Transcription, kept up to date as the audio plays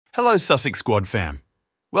Hello Sussex Squad fam.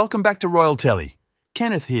 Welcome back to Royal Telly.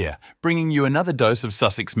 Kenneth here, bringing you another dose of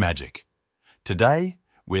Sussex magic. Today,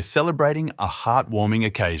 we're celebrating a heartwarming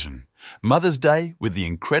occasion, Mother's Day with the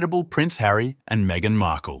incredible Prince Harry and Meghan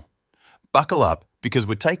Markle. Buckle up because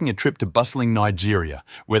we're taking a trip to bustling Nigeria,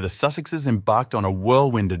 where the Sussexes embarked on a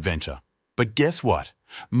whirlwind adventure. But guess what?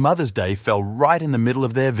 Mother's Day fell right in the middle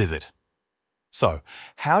of their visit. So,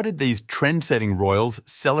 how did these trend-setting royals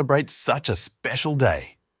celebrate such a special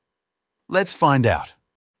day? Let's find out.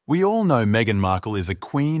 We all know Meghan Markle is a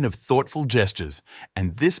queen of thoughtful gestures,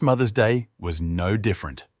 and this Mother's Day was no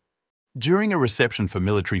different. During a reception for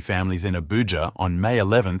military families in Abuja on May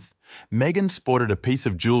 11th, Meghan sported a piece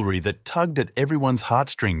of jewellery that tugged at everyone's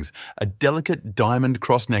heartstrings, a delicate diamond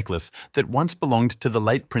cross necklace that once belonged to the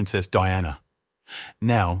late Princess Diana.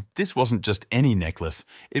 Now, this wasn't just any necklace,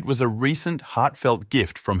 it was a recent heartfelt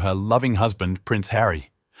gift from her loving husband, Prince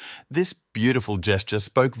Harry. This beautiful gesture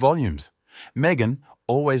spoke volumes. Meghan,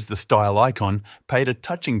 always the style icon, paid a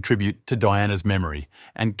touching tribute to Diana's memory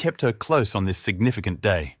and kept her close on this significant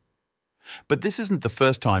day. But this isn't the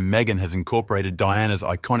first time Meghan has incorporated Diana's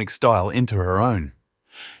iconic style into her own.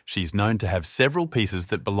 She's known to have several pieces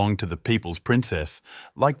that belong to the people's princess,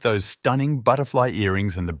 like those stunning butterfly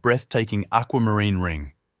earrings and the breathtaking aquamarine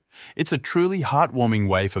ring. It's a truly heartwarming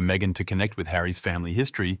way for Meghan to connect with Harry's family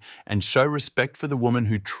history and show respect for the woman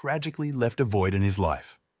who tragically left a void in his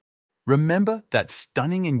life. Remember that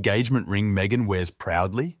stunning engagement ring Meghan wears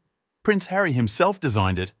proudly? Prince Harry himself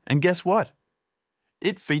designed it, and guess what?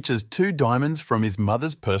 It features 2 diamonds from his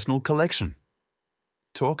mother's personal collection.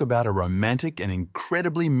 Talk about a romantic and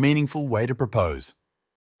incredibly meaningful way to propose.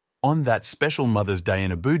 On that special Mother's Day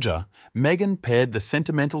in Abuja, Meghan paired the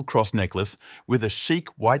sentimental cross necklace with a chic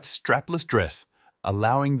white strapless dress,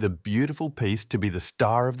 allowing the beautiful piece to be the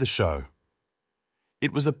star of the show.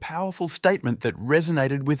 It was a powerful statement that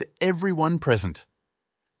resonated with everyone present.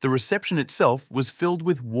 The reception itself was filled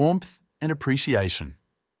with warmth and appreciation.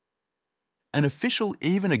 An official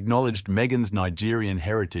even acknowledged Meghan's Nigerian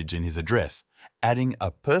heritage in his address, adding a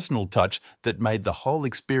personal touch that made the whole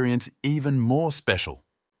experience even more special.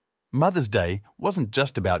 Mother's Day wasn't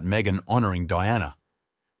just about Meghan honouring Diana.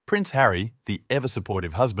 Prince Harry, the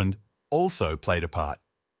ever-supportive husband, also played a part.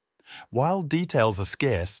 While details are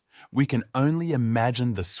scarce, we can only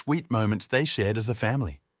imagine the sweet moments they shared as a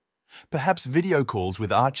family. Perhaps video calls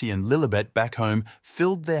with Archie and Lilibet back home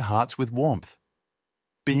filled their hearts with warmth.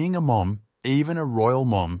 Being a mom, even a royal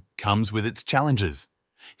mom, comes with its challenges.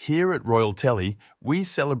 Here at Royal Telly, we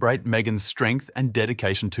celebrate Meghan's strength and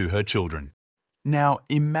dedication to her children. Now,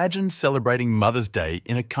 imagine celebrating Mother's Day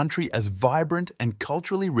in a country as vibrant and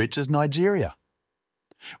culturally rich as Nigeria.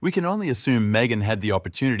 We can only assume Meghan had the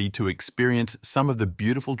opportunity to experience some of the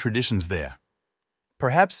beautiful traditions there.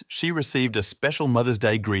 Perhaps she received a special Mother's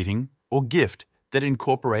Day greeting or gift that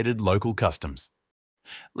incorporated local customs.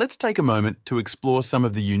 Let's take a moment to explore some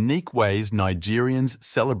of the unique ways Nigerians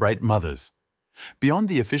celebrate mothers. Beyond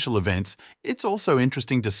the official events, it's also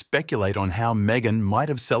interesting to speculate on how Meghan might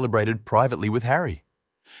have celebrated privately with Harry.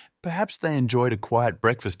 Perhaps they enjoyed a quiet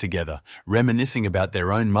breakfast together, reminiscing about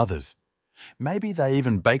their own mothers. Maybe they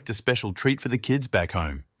even baked a special treat for the kids back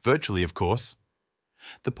home, virtually of course.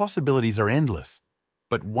 The possibilities are endless.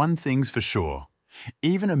 But one thing's for sure.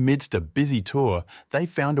 Even amidst a busy tour, they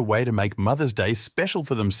found a way to make Mother's Day special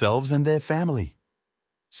for themselves and their family.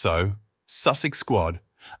 So, Sussex Squad,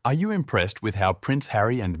 are you impressed with how Prince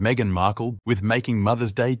Harry and Meghan Markle with making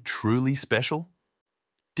Mother's Day truly special?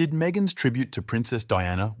 Did Meghan's tribute to Princess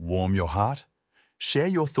Diana warm your heart? Share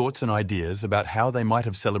your thoughts and ideas about how they might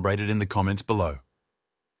have celebrated in the comments below.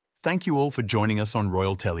 Thank you all for joining us on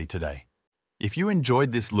Royal Telly today. If you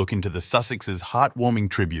enjoyed this look into the Sussex's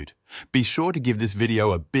heartwarming tribute, be sure to give this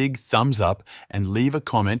video a big thumbs up and leave a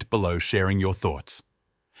comment below sharing your thoughts.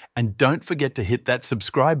 And don't forget to hit that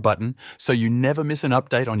subscribe button so you never miss an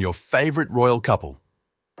update on your favourite royal couple.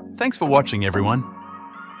 Thanks for watching, everyone.